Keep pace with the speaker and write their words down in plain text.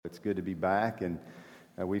It's good to be back, and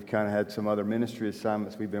we've kind of had some other ministry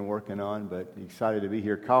assignments we've been working on, but excited to be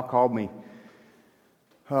here. Kyle called me,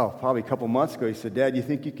 probably a couple months ago. He said, "Dad, you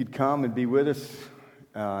think you could come and be with us?"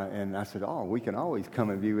 And I said, "Oh, we can always come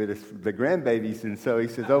and be with us, the grandbabies." And so he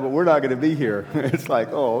says, "Oh, but we're not going to be here." It's like,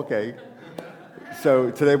 oh, okay.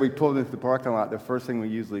 So today we pulled into the parking lot. The first thing we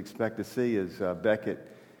usually expect to see is Beckett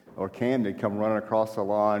or Camden come running across the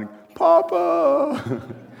lawn, "Papa!"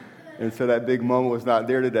 And so that big moment was not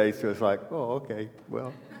there today, so it's like, oh, okay,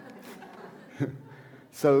 well.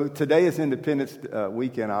 So today is Independence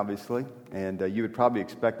Weekend, obviously, and you would probably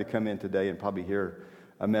expect to come in today and probably hear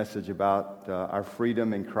a message about our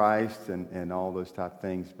freedom in Christ and all those type of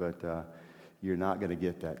things, but you're not going to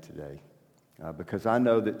get that today. Because I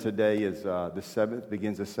know that today is the 7th,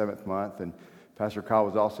 begins the 7th month, and Pastor Kyle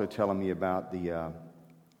was also telling me about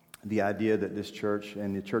the idea that this church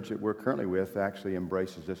and the church that we're currently with actually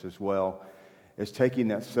embraces this as well, is taking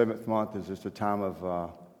that 7th month as just a time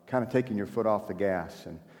of kind of taking your foot off the gas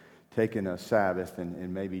and taking a Sabbath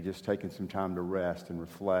and maybe just taking some time to rest and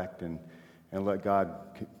reflect and let God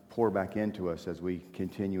pour back into us as we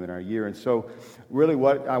continue in our year. And so really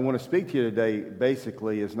what I want to speak to you today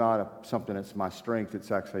basically is not something that's my strength,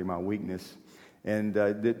 it's actually my weakness. And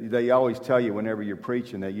they always tell you whenever you're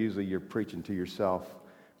preaching that usually you're preaching to yourself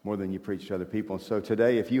more than you preach to other people. And so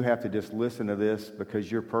today, if you have to just listen to this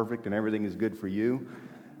because you're perfect and everything is good for you,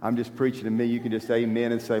 I'm just preaching to me. You can just say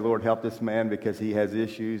amen and say, "Lord, help this man because he has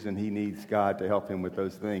issues and he needs God to help him with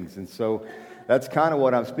those things." And so that's kind of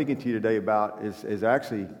what I'm speaking to you today about is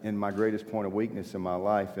actually in my greatest point of weakness in my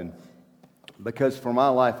life. And because for my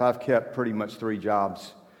life, I've kept pretty much 3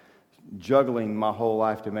 jobs, juggling my whole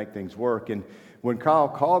life to make things work. And when Kyle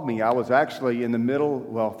called me, I was actually in the middle,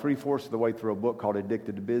 3/4 of the way through a book called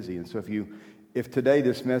Addicted to Busy. And so if today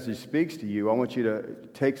this message speaks to you, I want you to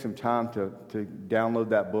take some time to download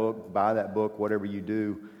that book, buy that book, whatever you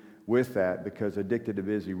do with that, because Addicted to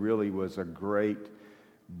Busy really was a great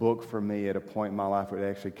book for me at a point in my life where it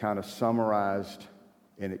actually kind of summarized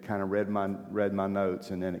and it kind of read my notes,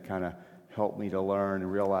 and then it kind of helped me to learn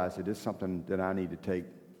and realize it is something that I need to take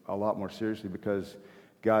a lot more seriously because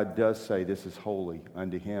God does say this is holy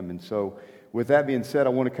unto Him. And so with that being said,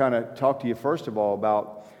 I want to kind of talk to you first of all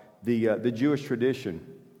about the Jewish tradition.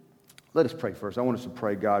 Let us pray first. I want us to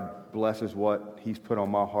pray God blesses what He's put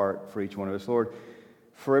on my heart for each one of us. Lord,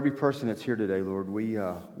 for every person that's here today, Lord,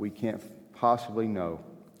 we can't possibly know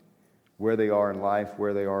where they are in life,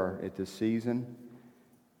 where they are at this season,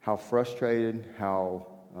 how frustrated, how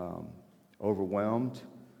overwhelmed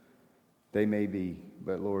they may be.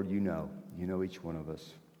 But Lord, you know each one of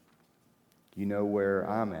us. You know where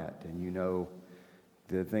I'm at, and you know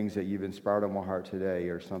the things that you've inspired on my heart today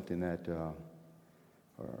are something that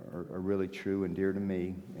are really true and dear to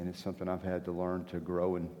me, and it's something I've had to learn to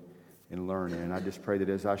grow and learn. And I just pray that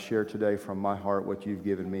as I share today from my heart what you've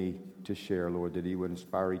given me to share, Lord, that you would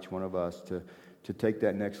inspire each one of us to take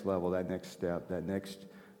that next level, that next step, that next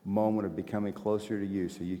moment of becoming closer to you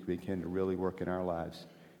so you can begin to really work in our lives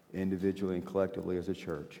individually and collectively as a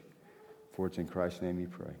church. For it's in Christ's name we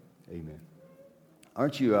pray. Amen.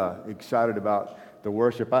 Aren't you excited about the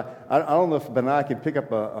worship? I don't know if Benai can pick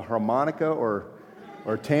up a harmonica or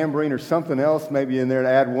tambourine or something else maybe in there to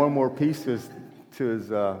add one more piece to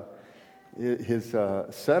his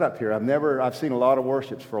setup here. I've seen a lot of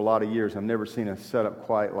worships for a lot of years. I've never seen a setup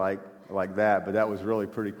quite like that, but that was really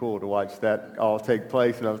pretty cool to watch that all take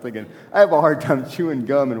place. And I was thinking, I have a hard time chewing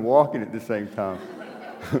gum and walking at the same time.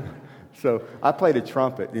 So I played a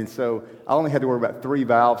trumpet, and so I only had to worry about 3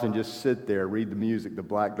 valves and just sit there, read the music, the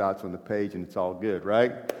black dots on the page, and it's all good,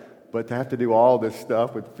 right? But to have to do all this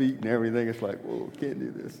stuff with feet and everything, it's like, whoa, can't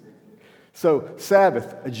do this. So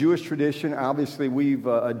Sabbath, a Jewish tradition. Obviously, we've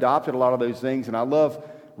adopted a lot of those things, and I love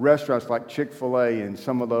restaurants like Chick-fil-A and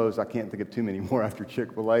some of those. I can't think of too many more after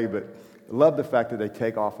Chick-fil-A, but I love the fact that they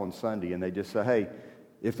take off on Sunday, and they just say, hey,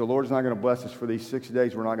 if the Lord's not going to bless us for these 6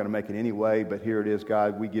 days, we're not going to make it anyway, but here it is,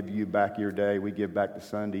 God, we give you back your day, we give back the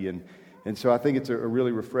Sunday, and so I think it's a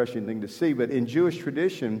really refreshing thing to see. But in Jewish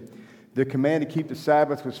tradition, the command to keep the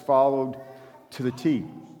Sabbath was followed to the T.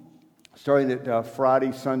 Starting at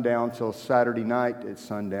Friday sundown till Saturday night at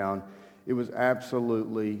sundown, it was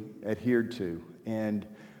absolutely adhered to. And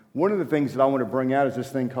one of the things that I want to bring out is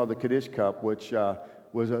this thing called the Kaddish Cup, which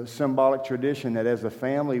was a symbolic tradition that as a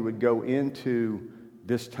family would go into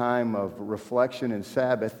this time of reflection and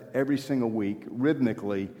Sabbath every single week,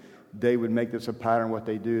 rhythmically, they would make this a pattern what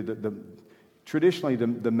they do. Traditionally,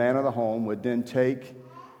 the man of the home would then take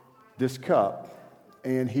this cup,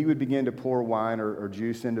 and he would begin to pour wine or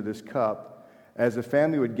juice into this cup as the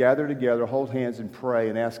family would gather together, hold hands and pray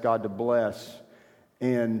and ask God to bless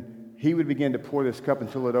And he would begin to pour this cup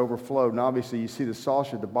until it overflowed. And obviously, you see the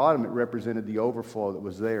saucer at the bottom, it represented the overflow that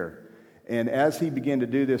was there. And as he began to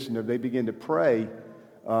do this and they began to pray,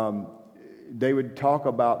 they would talk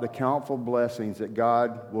about the countless blessings that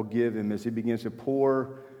God will give him as he begins to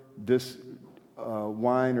pour this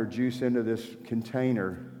wine or juice into this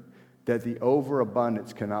container, that the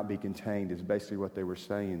overabundance cannot be contained, is basically what they were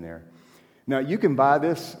saying there. Now, you can buy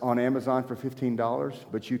this on Amazon for $15,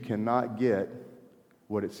 but you cannot get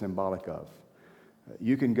what it's symbolic of.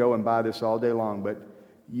 You can go and buy this all day long, but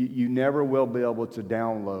you never will be able to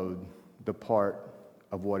download the part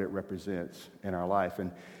of what it represents in our life.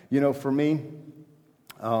 And, for me,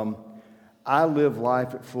 I live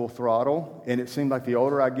life at full throttle, and it seems like the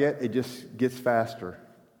older I get, it just gets faster.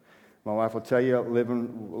 My wife will tell you,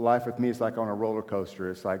 living life with me is like on a roller coaster.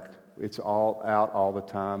 It's like it's all out all the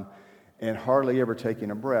time and hardly ever taking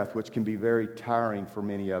a breath, which can be very tiring for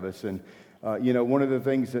many of us. And, one of the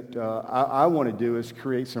things that I want to do is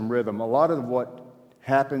create some rhythm. A lot of what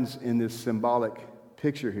happens in this symbolic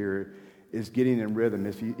picture here is getting in rhythm.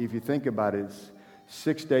 If you think about it, it's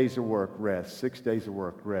 6 days of work, rest, 6 days of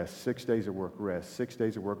work, rest, 6 days of work, rest, 6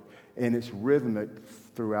 days of work, and it's rhythmic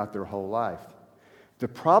throughout their whole life. The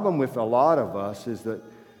problem with a lot of us is that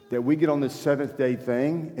we get on this seventh day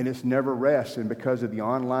thing and it's never rest. And because of the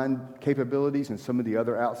online capabilities and some of the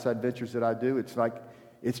other outside ventures that I do, it's like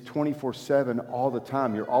it's 24/7 all the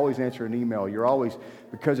time. You're always answering an email. You're always,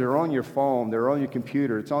 because they're on your phone, they're on your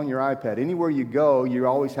computer, it's on your iPad. Anywhere you go, you're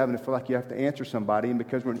always having to feel like you have to answer somebody. And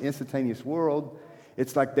because we're in an instantaneous world,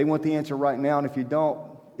 it's like they want the answer right now. And if you don't,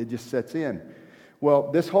 it just sets in.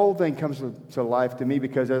 Well, this whole thing comes to life to me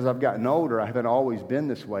because as I've gotten older, I haven't always been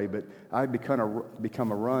this way, but I've become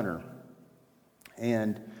a runner.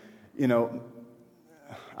 And,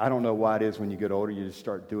 I don't know why it is when you get older, you just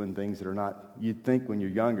start doing things that are not, you'd think when you're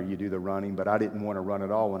younger you do the running, but I didn't want to run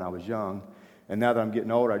at all when I was young. And now that I'm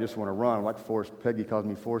getting older, I just want to run. Like Peggy calls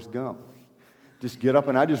me Forrest Gump. Just get up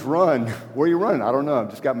and I just run. Where are you running? I don't know. I've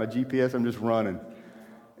just got my GPS. I'm just running.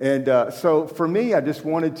 And so for me, I just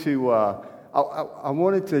wanted to... I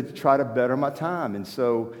wanted to try to better my time, and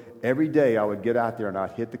so every day I would get out there and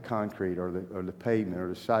I'd hit the concrete or the pavement or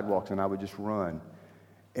the sidewalks, and I would just run.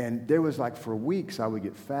 And there was like for weeks I would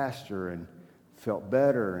get faster and felt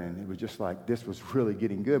better, and it was just like this was really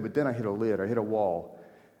getting good. But then I hit a lid, I hit a wall.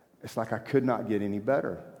 It's like I could not get any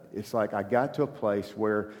better. It's like I got to a place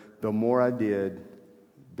where the more I did,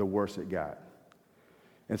 the worse it got.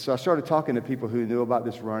 And so I started talking to people who knew about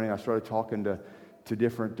this running. I started talking to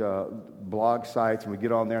different blog sites, and we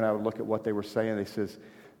get on there and I would look at what they were saying. They says,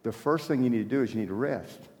 the first thing you need to do is you need to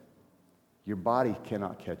rest. Your body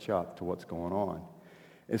cannot catch up to what's going on.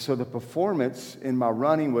 And so the performance in my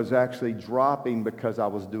running was actually dropping because I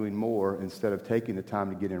was doing more instead of taking the time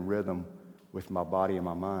to get in rhythm with my body and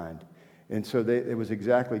my mind. And so it was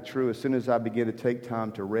exactly true. As soon as I began to take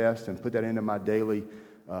time to rest and put that into my daily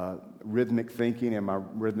rhythmic thinking and my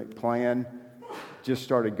rhythmic plan, just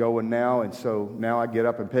started going now. And so now I get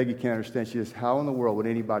up, and Peggy can't understand. She says, how in the world would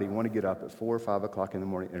anybody want to get up at 4 or 5 o'clock in the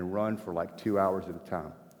morning and run for like 2 hours at a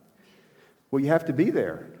time? Well, you have to be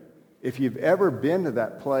there. If you've ever been to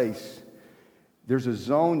that place, there's a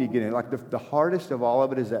zone you get in. Like the hardest of all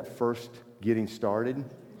of it is that first getting started.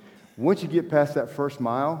 Once you get past that first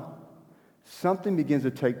mile, something begins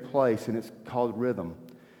to take place, and it's called rhythm.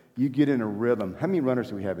 You get in a rhythm. How many runners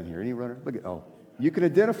do we have in here? Any runners? Look at, you can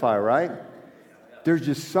identify, right? There's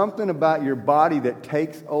just something about your body that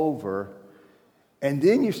takes over, and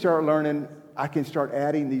then you start learning, I can start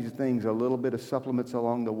adding these things, a little bit of supplements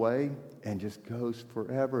along the way, and just goes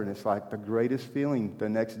forever. And it's like the greatest feeling the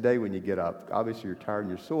next day when you get up. Obviously, you're tired and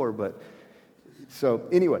you're sore, but so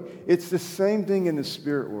anyway, it's the same thing in the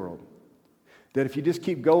spirit world. That if you just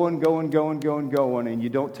keep going, and you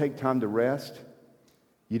don't take time to rest,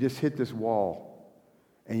 you just hit this wall.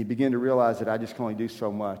 And you begin to realize that I just can only do so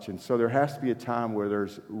much. And so there has to be a time where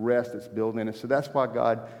there's rest that's built in. And so that's why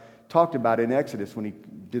God talked about in Exodus when he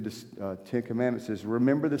did the Ten Commandments, is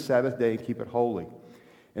remember the Sabbath day and keep it holy.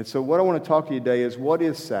 And so what I want to talk to you today is, what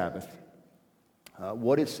is Sabbath?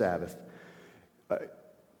 What is Sabbath?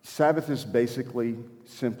 Sabbath is basically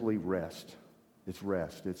simply rest. It's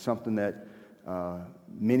rest. It's something that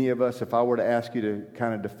many of us, if I were to ask you to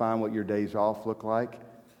kind of define what your days off look like,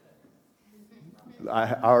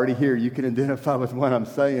 I already hear you can identify with what I'm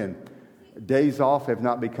saying. Days off have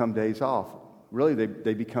not become days off. Really,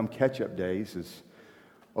 they become catch-up days. It's,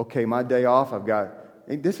 okay, my day off,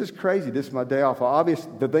 this is crazy, this is my day off. Well,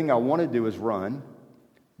 obviously, the thing I want to do is run,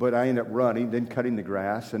 but I end up running, then cutting the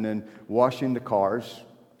grass, and then washing the cars,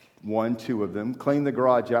 1, 2 of them, clean the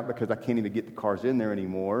garage out because I can't even get the cars in there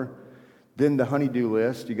anymore. Then the honey-do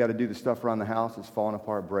list. You got to do the stuff around the house that's falling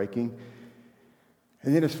apart, breaking.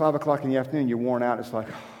 And then it's 5 o'clock in the afternoon. You're worn out. It's like,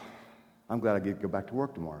 I'm glad I get to go back to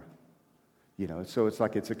work tomorrow. So it's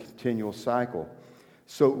like it's a continual cycle.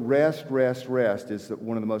 So rest is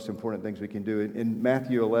one of the most important things we can do. In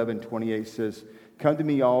Matthew 11:28 says, "Come to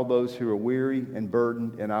me, all those who are weary and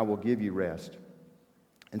burdened, and I will give you rest."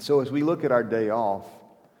 And so as we look at our day off,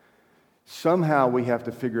 somehow we have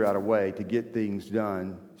to figure out a way to get things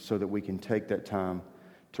done so that we can take that time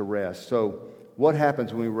to rest. So what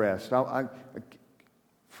happens when we rest?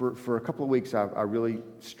 For a couple of weeks, I really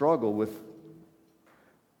struggled with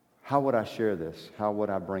how would I share this? How would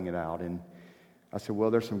I bring it out? And I said, well,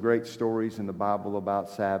 there's some great stories in the Bible about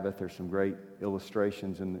Sabbath. There's some great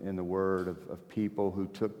illustrations in the Word of people who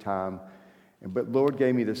took time. But Lord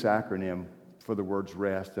gave me this acronym for the words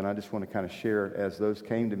rest, and I just want to kind of share as those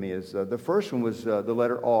came to me. The first one was the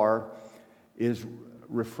letter R is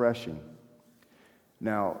refreshing.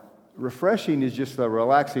 Now, refreshing is just a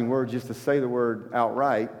relaxing word, just to say the word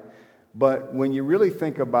outright. But when you really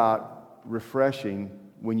think about refreshing,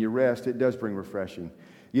 when you rest, it does bring refreshing.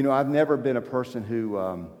 I've never been a person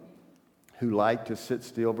who liked to sit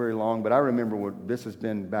still very long, but I remember this has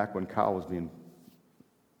been back when Kyle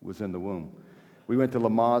was in the womb. We went to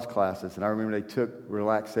Lamaze classes, and I remember they took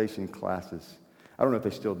relaxation classes. I don't know if they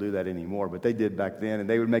still do that anymore, but they did back then, and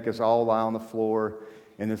they would make us all lie on the floor,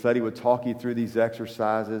 and this lady would talk you through these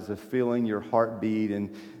exercises of feeling your heartbeat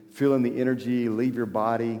and feeling the energy leave your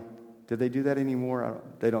body. Did they do that anymore?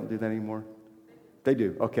 They don't do that anymore? They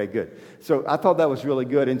do. Okay, good. So I thought that was really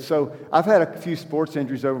good. And so I've had a few sports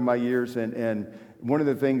injuries over my years, and one of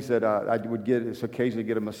the things that I would get is occasionally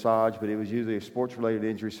get a massage, but it was usually a sports-related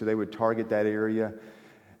injury, so they would target that area.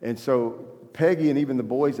 And so Peggy and even the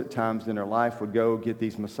boys at times in their life would go get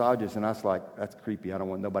these massages, and I was like, that's creepy. I don't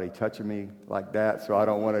want nobody touching me like that, so I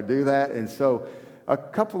don't want to do that. And so a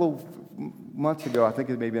couple of months ago, I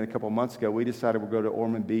think it may have been a couple of months ago, we decided we'd go to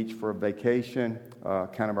Ormond Beach for a vacation,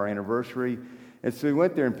 kind of our anniversary. And so we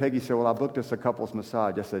went there, and Peggy said, well, I booked us a couple's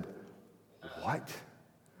massage. I said, what?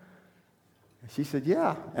 She said,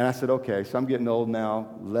 yeah. And I said, okay, so I'm getting old now.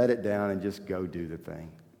 Let it down and just go do the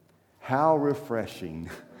thing. How refreshing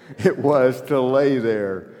it was to lay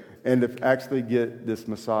there and to actually get this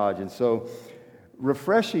massage. And so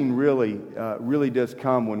refreshing really does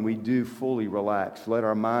come when we do fully relax. Let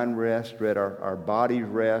our mind rest, let our body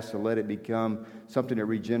rest, and let it become something that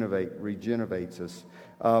regenerates us.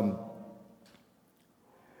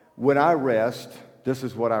 When I rest, this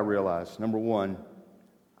is what I realize. Number one,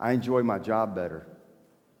 I enjoy my job better.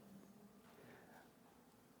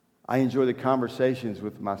 I enjoy the conversations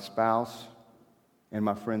with my spouse and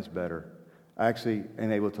my friends better. I actually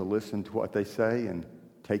am able to listen to what they say and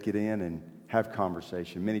take it in and have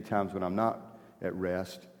conversation. Many times when I'm not at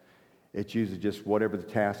rest, it's usually just whatever the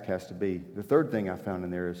task has to be. The third thing I found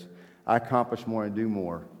in there is I accomplish more and do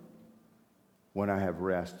more when I have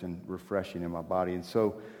rest and refreshing in my body. And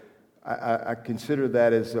so I consider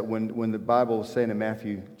that as when the Bible is saying in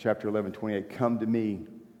Matthew chapter 11:28, come to me,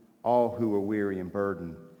 all who are weary and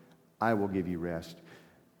burdened, I will give you rest.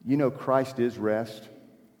 Christ is rest.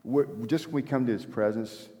 Just when we come to His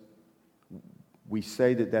presence, we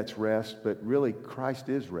say that that's rest, but really Christ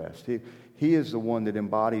is rest. He is the one that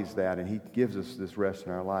embodies that, and He gives us this rest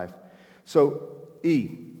in our life. So,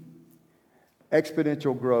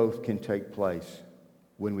 exponential growth can take place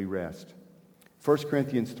when we rest. 1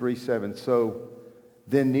 Corinthians 3:7, so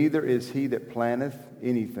then neither is he that planteth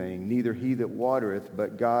anything, neither he that watereth,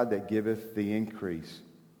 but God that giveth the increase.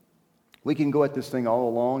 We can go at this thing all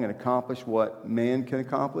along and accomplish what man can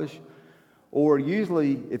accomplish. Or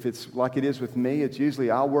usually, if it's like it is with me, it's usually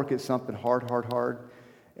I'll work at something hard,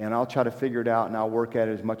 and I'll try to figure it out, and I'll work at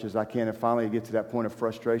it as much as I can, and finally I get to that point of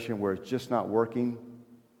frustration where it's just not working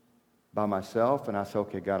by myself, and I say,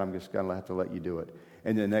 okay, God, I'm just going to have to let you do it.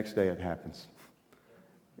 And then the next day it happens.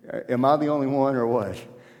 Am I the only one or what?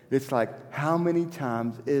 It's like, how many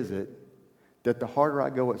times is it that the harder I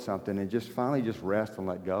go at something and just finally just rest and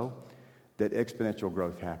let go, that exponential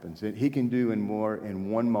growth happens? And He can do more in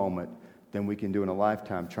one moment than we can do in a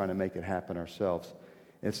lifetime trying to make it happen ourselves.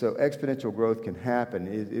 And so exponential growth can happen.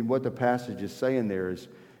 And what the passage is saying there is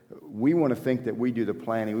we want to think that we do the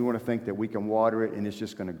planting. We want to think that we can water it and it's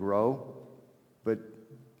just going to grow. But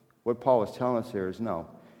what Paul is telling us here is no.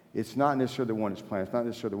 It's not necessarily the one that's planted. It's not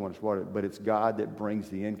necessarily the one that's watered, but it's God that brings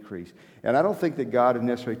the increase. And I don't think that God is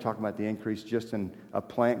necessarily talking about the increase just in a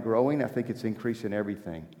plant growing. I think it's increase in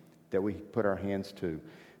everything that we put our hands to.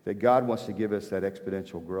 That God wants to give us that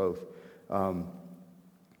exponential growth.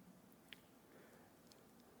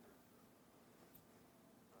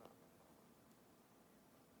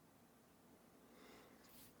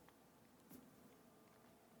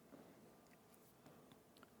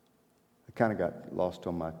 I kind of got lost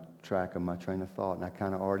on my track of my train of thought, and I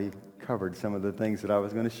kind of already covered some of the things that I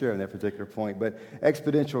was going to share in that particular point. But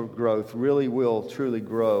exponential growth really will truly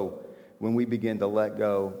grow when we begin to let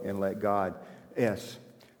go and let God. Yes,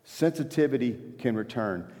 sensitivity can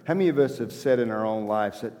return. How many of us have said in our own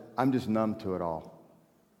lives that I'm just numb to it all?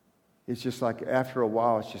 It's just like after a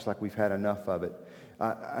while, it's just like we've had enough of it.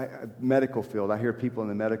 Medical field, I hear people in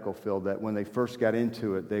the medical field that when they first got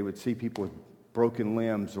into it, they would see people with broken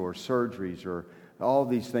limbs or surgeries or all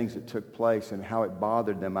these things that took place and how it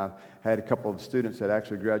bothered them. I had a couple of students that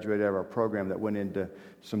actually graduated out of our program that went into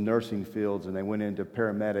some nursing fields and they went into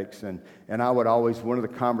paramedics. And I would always, one of the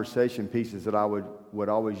conversation pieces that I would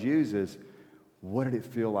always use is, what did it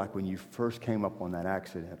feel like when you first came up on that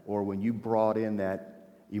accident? Or when you brought in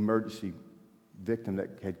that emergency victim that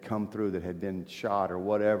had come through that had been shot or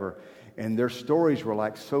whatever. And their stories were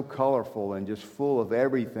like so colorful and just full of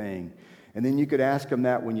everything. And then you could ask them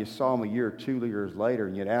that when you saw them a year or 2 years later,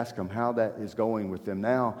 and you'd ask them how that is going with them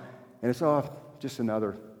now. And it's, just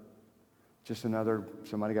another,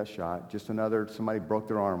 somebody got shot, just another, somebody broke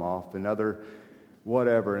their arm off, another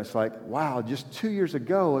whatever. And it's like, wow, just 2 years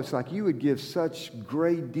ago, it's like you would give such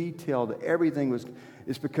great detail to everything.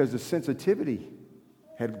 It's because the sensitivity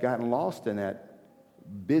had gotten lost in that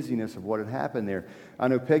busyness of what had happened there. I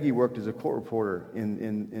know Peggy worked as a court reporter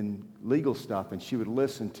in legal stuff, and she would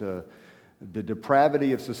listen to the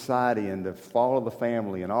depravity of society and the fall of the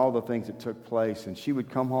family and all the things that took place. And she would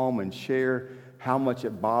come home and share how much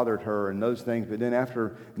it bothered her and those things. But then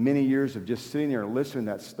after many years of just sitting there and listening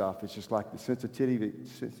to that stuff, it's just like the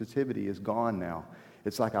sensitivity is gone now.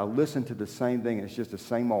 It's like I listen to the same thing and it's just the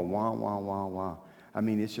same old wah, wah, wah, wah. I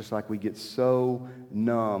mean, it's just like we get so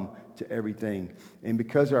numb to everything. And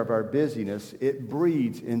because of our busyness, it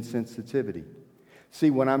breeds insensitivity. See,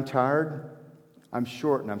 when I'm tired, I'm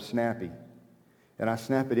short and I'm snappy. And I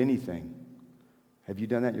snap at anything. Have you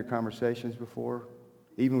done that in your conversations before?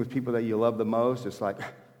 Even with people that you love the most, it's like,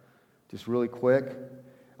 just really quick.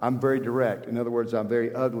 I'm very direct. In other words, I'm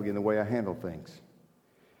very ugly in the way I handle things.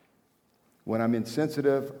 When I'm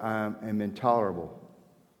insensitive, I am intolerable.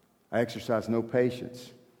 I exercise no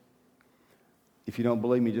patience. If you don't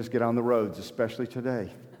believe me, just get on the roads, especially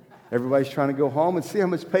today. Everybody's trying to go home and see how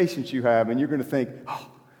much patience you have, and you're going to think,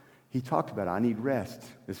 he talked about it. I need rest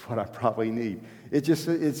is what I probably need.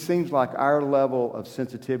 It seems like our level of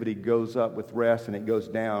sensitivity goes up with rest and it goes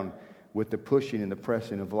down with the pushing and the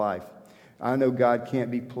pressing of life. I know God can't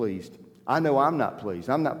be pleased. I know I'm not pleased.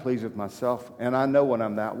 I'm not pleased with myself, and I know when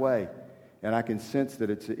I'm that way. And I can sense that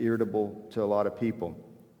it's irritable to a lot of people.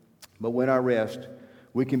 But when I rest,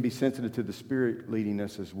 we can be sensitive to the Spirit leading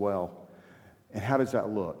us as well. And how does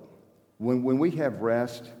that look? When we have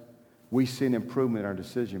rest, we see an improvement in our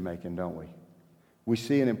decision making, don't we? We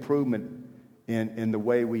see an improvement in the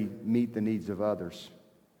way we meet the needs of others.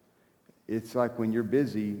 It's like when you're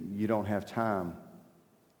busy, you don't have time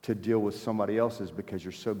to deal with somebody else's because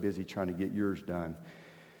you're so busy trying to get yours done.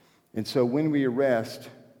 And so when we rest,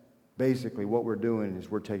 basically what we're doing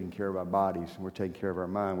is we're taking care of our bodies, and we're taking care of our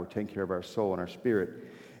mind, we're taking care of our soul and our spirit.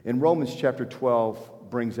 And Romans chapter 12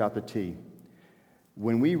 brings out the T.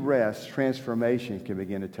 When we rest, transformation can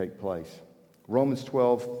begin to take place. Romans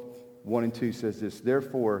 12, 1 and 2 says this,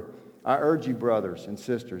 "Therefore, I urge you, brothers and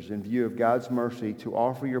sisters, in view of God's mercy, to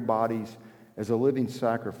offer your bodies as a living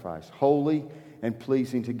sacrifice, holy and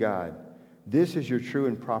pleasing to God. This is your true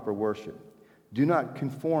and proper worship. Do not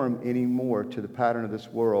conform any more to the pattern of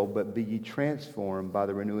this world, but be ye transformed by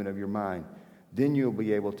the renewing of your mind. Then you'll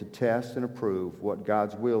be able to test and approve what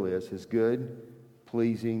God's will is, his good,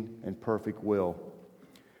 pleasing, and perfect will."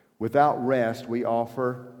 Without rest, we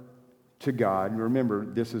offer to God. And remember,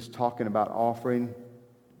 this is talking about offering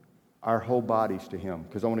our whole bodies to him.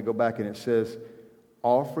 Because I want to go back and it says,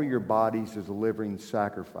 offer your bodies as a living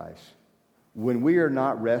sacrifice. When we are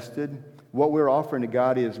not rested, what we're offering to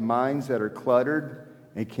God is minds that are cluttered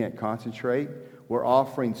and can't concentrate. We're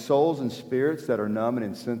offering souls and spirits that are numb and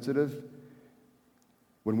insensitive.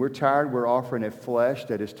 When we're tired, we're offering a flesh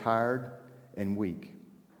that is tired and weak.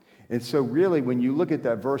 And so really, when you look at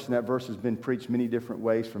that verse, and that verse has been preached many different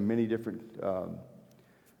ways from many different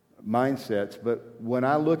mindsets, but when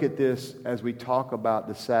I look at this as we talk about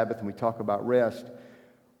the Sabbath and we talk about rest,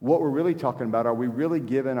 what we're really talking about, are we really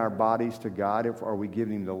giving our bodies to God, or are we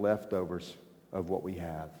giving him the leftovers of what we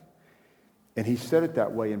have? And he said it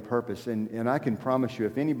that way in purpose. And I can promise you,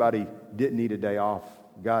 if anybody didn't need a day off,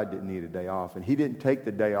 God didn't need a day off. And he didn't take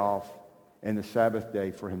the day off and the Sabbath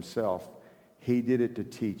day for himself. He did it to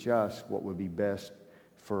teach us what would be best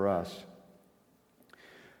for us.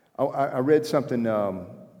 I read something,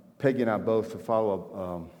 Peggy and I both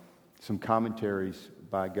follow some commentaries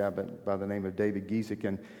by a guy by the name of David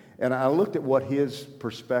Giesecke. And I looked at what his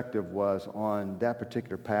perspective was on that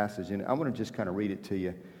particular passage, and I want to just kind of read it to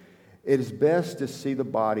you. It is best to see the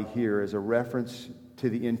body here as a reference to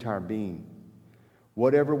the entire being.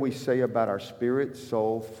 Whatever we say about our spirit,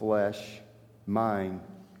 soul, flesh, mind,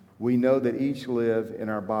 we know that each live in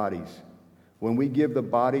our bodies. When we give the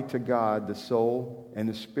body to God, the soul and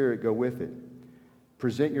the spirit go with it.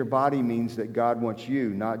 Present your body means that God wants you,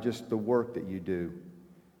 not just the work that you do.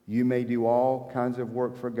 You may do all kinds of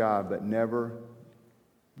work for God, but never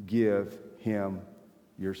give Him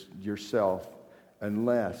yourself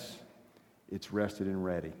unless it's rested and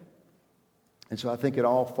ready. And so I think it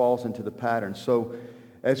all falls into the pattern. So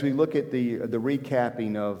as we look at the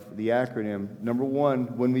recapping of the acronym, number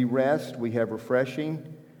one, when we rest, we have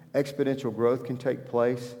refreshing, exponential growth can take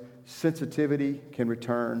place, sensitivity can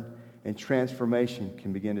return, and transformation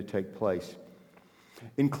can begin to take place.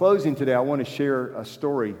 In closing today, I want to share a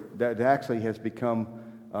story that actually has become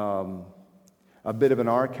a bit of an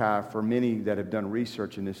archive for many that have done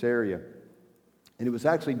research in this area. And it was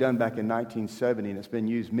actually done back in 1970, and it's been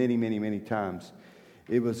used many, many, many times.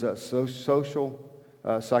 It was social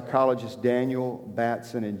psychologists Daniel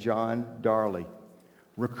Batson and John Darley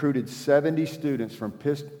recruited 70 students from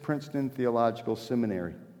Princeton Theological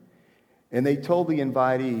Seminary. And they told the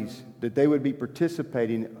invitees that they would be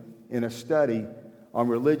participating in a study on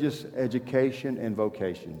religious education and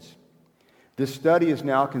vocations. This study is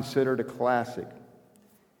now considered a classic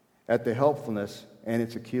at the helpfulness and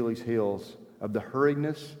its Achilles heels of the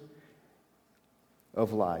hurriedness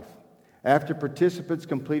of life. After participants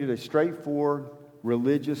completed a straightforward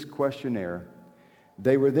religious questionnaire,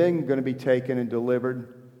 they were then going to be taken and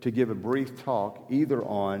delivered to give a brief talk either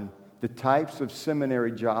on the types of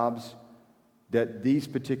seminary jobs that these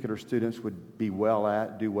particular students would do well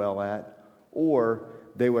at, or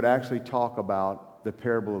they would actually talk about the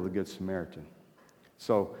parable of the Good Samaritan.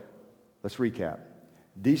 So let's recap.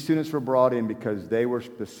 These students were brought in because they were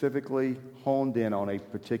specifically honed in on a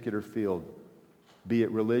particular field, be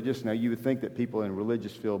it religious. Now, you would think that people in a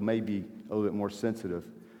religious field may be a little bit more sensitive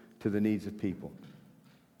to the needs of people.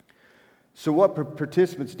 So what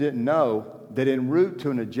participants didn't know, that en route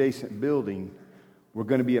to an adjacent building were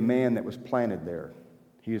going to be a man that was planted there.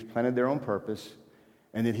 He was planted there on purpose,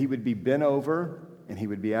 and that he would be bent over, and he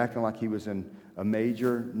would be acting like he was in a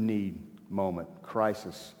major need moment,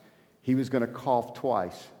 crisis. He was going to cough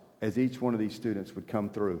twice as each one of these students would come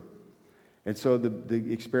through. And so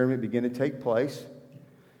the experiment began to take place.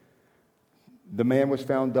 The man was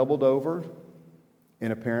found doubled over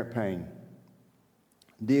in apparent pain.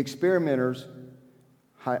 The experimenters'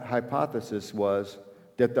 hypothesis was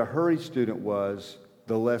that the hurried student was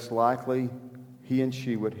the less likely he or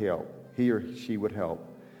she would help.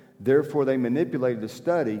 Therefore, they manipulated the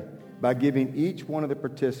study by giving each one of the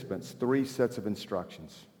participants 3 sets of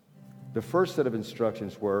instructions. The first set of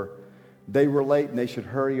instructions were they were late and they should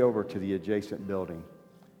hurry over to the adjacent building.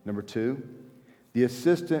 Number 2, the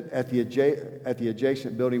assistant at the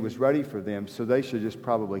adjacent building was ready for them, so they should just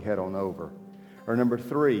probably head on over. Or number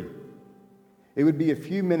 3, it would be a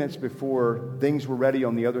few minutes before things were ready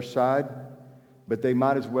on the other side, but they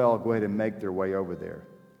might as well go ahead and make their way over there.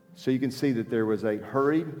 So you can see that there was a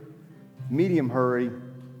hurried, medium hurry,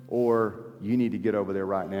 or you need to get over there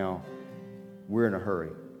right now. We're in a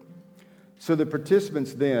hurry. So the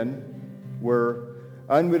participants then were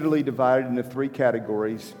unwittingly divided into 3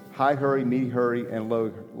 categories: high hurry, medium hurry, and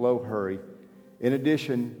low hurry. In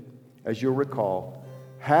addition, as you'll recall,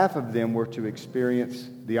 half of them were to experience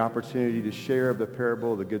the opportunity to share of the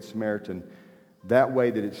parable of the Good Samaritan, that way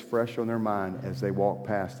that it's fresh on their mind as they walk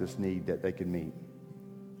past this need that they can meet.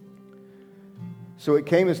 So it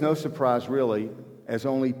came as no surprise, really, as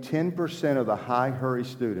only 10% of the high hurry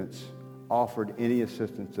students offered any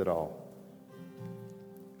assistance at all.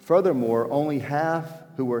 Furthermore, only half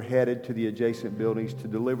who were headed to the adjacent buildings to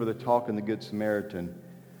deliver the talk on the Good Samaritan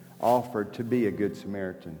offered to be a Good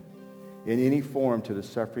Samaritan in any form to the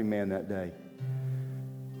suffering man that day.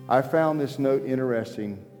 I found this note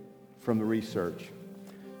interesting from the research.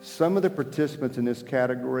 Some of the participants in this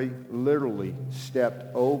category literally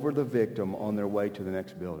stepped over the victim on their way to the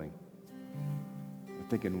next building. I'm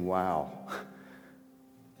thinking, wow.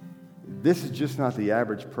 This is just not the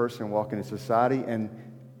average person walking in society. And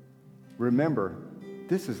remember,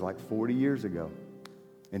 this is like 40 years ago.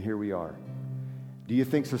 And here we are. Do you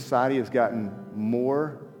think society has gotten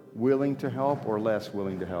more willing to help or less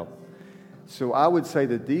willing to help? So I would say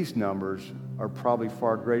that these numbers are probably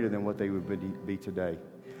far greater than what they would be today.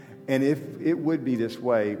 And if it would be this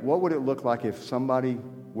way, what would it look like if somebody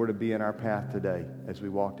were to be in our path today as we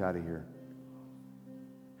walked out of here?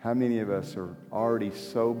 How many of us are already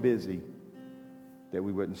so busy that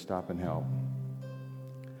we wouldn't stop and help?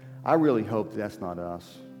 I really hope that's not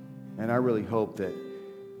us. And I really hope that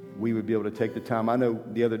we would be able to take the time. I know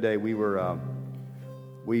the other day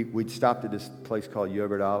we'd stopped at this place called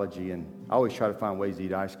Yogurtology, and I always try to find ways to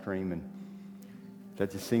eat ice cream, and that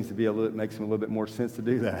just seems to be makes a little bit more sense to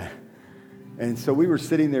do that. And so we were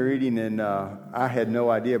sitting there eating, and I had no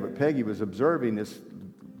idea, but Peggy was observing this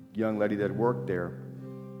young lady that worked there.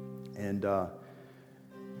 And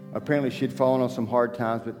apparently she'd fallen on some hard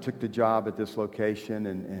times, but took the job at this location,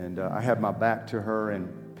 and I had my back to her,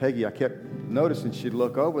 and Peggy, I kept noticing she'd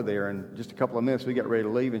look over there, and just a couple of minutes we got ready to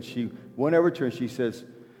leave, and she went over to her and she says,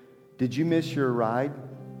 "Did you miss your ride?"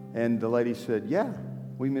 And the lady said, "Yeah,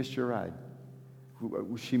 we missed your ride."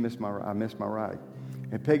 I missed my ride.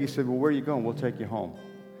 And Peggy said, "Well, where are you going? We'll take you home."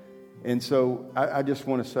 And so I just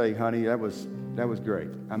want to say, honey, that was great.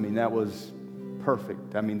 I mean, that was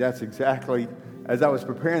perfect. I mean, that's exactly, as I was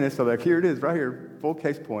preparing this, I'm like, here it is, right here, full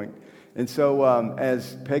case point. And so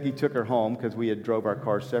as Peggy took her home, because we had drove our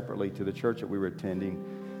cars separately to the church that we were attending,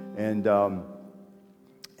 and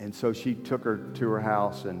so she took her to her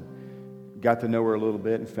house and got to know her a little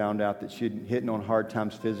bit and found out that she'd hitting on hard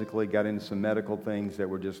times physically, got into some medical things that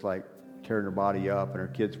were just like tearing her body up, and her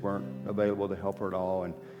kids weren't available to help her at all,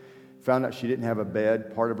 and found out she didn't have a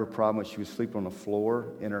bed. Part of her problem was she was sleeping on the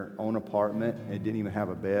floor in her own apartment and didn't even have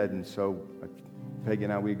a bed. And so Peggy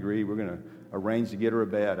and I, we agreed we're going to arrange to get her a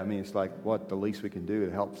bed. I mean, it's like what the least we can do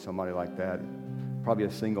to help somebody like that. Probably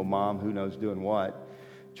a single mom, who knows doing what,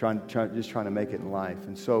 just trying to make it in life.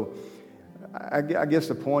 And so I guess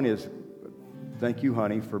the point is, thank you,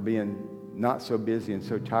 honey, for being not so busy and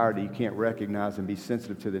so tired that you can't recognize and be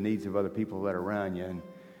sensitive to the needs of other people that are around you.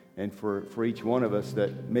 And for each one of us,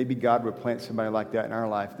 that maybe God would plant somebody like that in our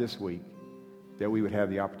life this week, that we would have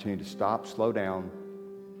the opportunity to stop, slow down,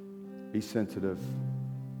 be sensitive,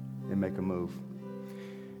 and make a move.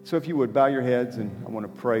 So if you would, bow your heads, and I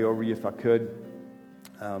want to pray over you if I could.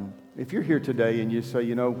 If you're here today and you say,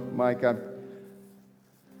 you know, Mike,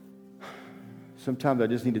 sometimes I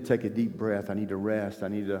just need to take a deep breath. I need to rest. I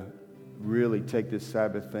need to really take this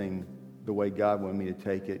Sabbath thing the way God wanted me to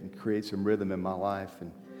take it and create some rhythm in my life.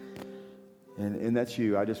 And that's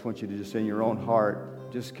you. I just want you to just in your own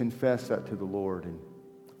heart, just confess that to the Lord. And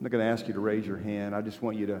I'm not going to ask you to raise your hand. I just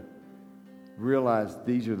want you to realize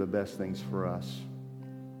these are the best things for us.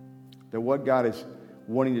 That what God is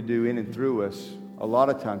wanting to do in and through us, a lot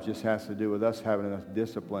of times just has to do with us having enough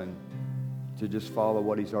discipline to just follow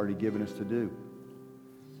what He's already given us to do.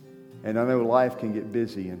 And I know life can get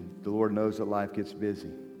busy, and the Lord knows that life gets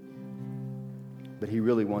busy. But He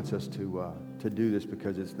really wants us to do this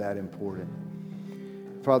because it's that important.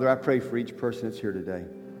 Father, I pray for each person that's here today.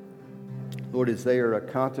 Lord, as they are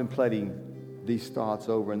contemplating these thoughts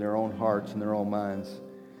over in their own hearts and their own minds,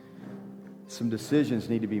 some decisions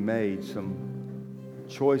need to be made, some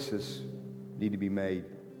choices need to be made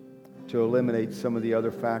to eliminate some of the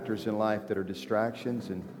other factors in life that are distractions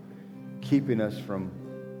and keeping us from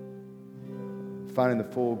finding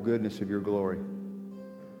the full goodness of your glory.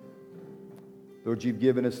 Lord, you've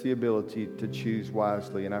given us the ability to choose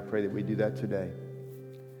wisely, and I pray that we do that today.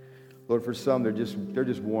 Lord, for some, they're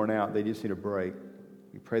just worn out. They just need a break.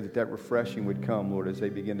 We pray that refreshing would come, Lord, as they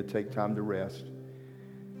begin to take time to rest,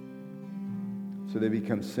 so they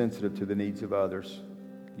become sensitive to the needs of others.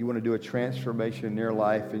 You want to do a transformation in their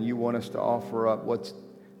life, and you want us to offer up what's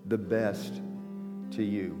the best to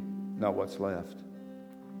you, not what's left.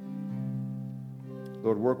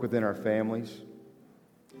 Lord, work within our families.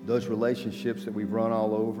 Those relationships that we've run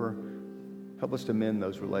all over, help us to mend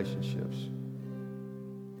those relationships.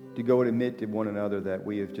 To go and admit to one another that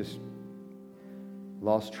we have just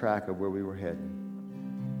lost track of where we were heading.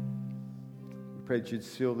 We pray that you'd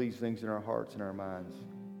seal these things in our hearts and our minds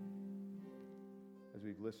as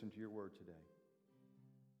we've listened to your word today.